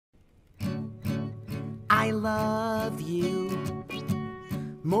I love you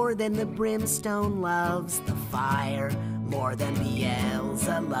more than the brimstone loves the fire, more than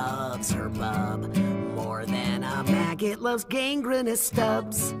Beelzebub loves her bub, more than a maggot loves gangrenous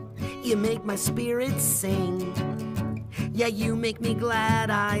stubs. You make my spirit sing. Yeah, you make me glad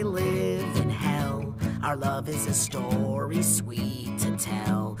I live in hell. Our love is a story sweet to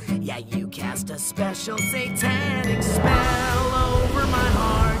tell. Yeah, you cast a special satanic spell over my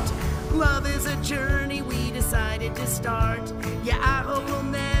heart. Love is a journey we decided to start. Yeah, I hope we'll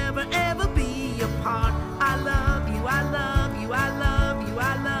never ever be apart. I love you, I love you, I love you,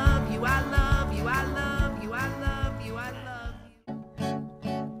 I love you, I love you, I love you, I love you, I love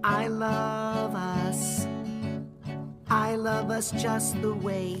you. I love us. I love us just the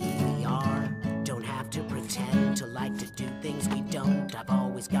way we are. Don't have to pretend to like to do things we don't. I've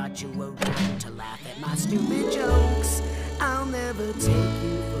always got you around to laugh at my stupid jokes. I'll never take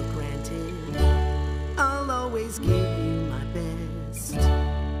you for granted. I'll always give you my best.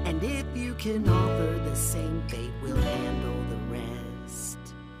 And if you can offer the same fate, we'll handle the rest.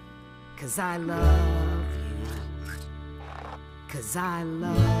 'Cause I love you. 'Cause I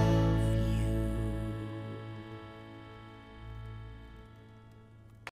love you.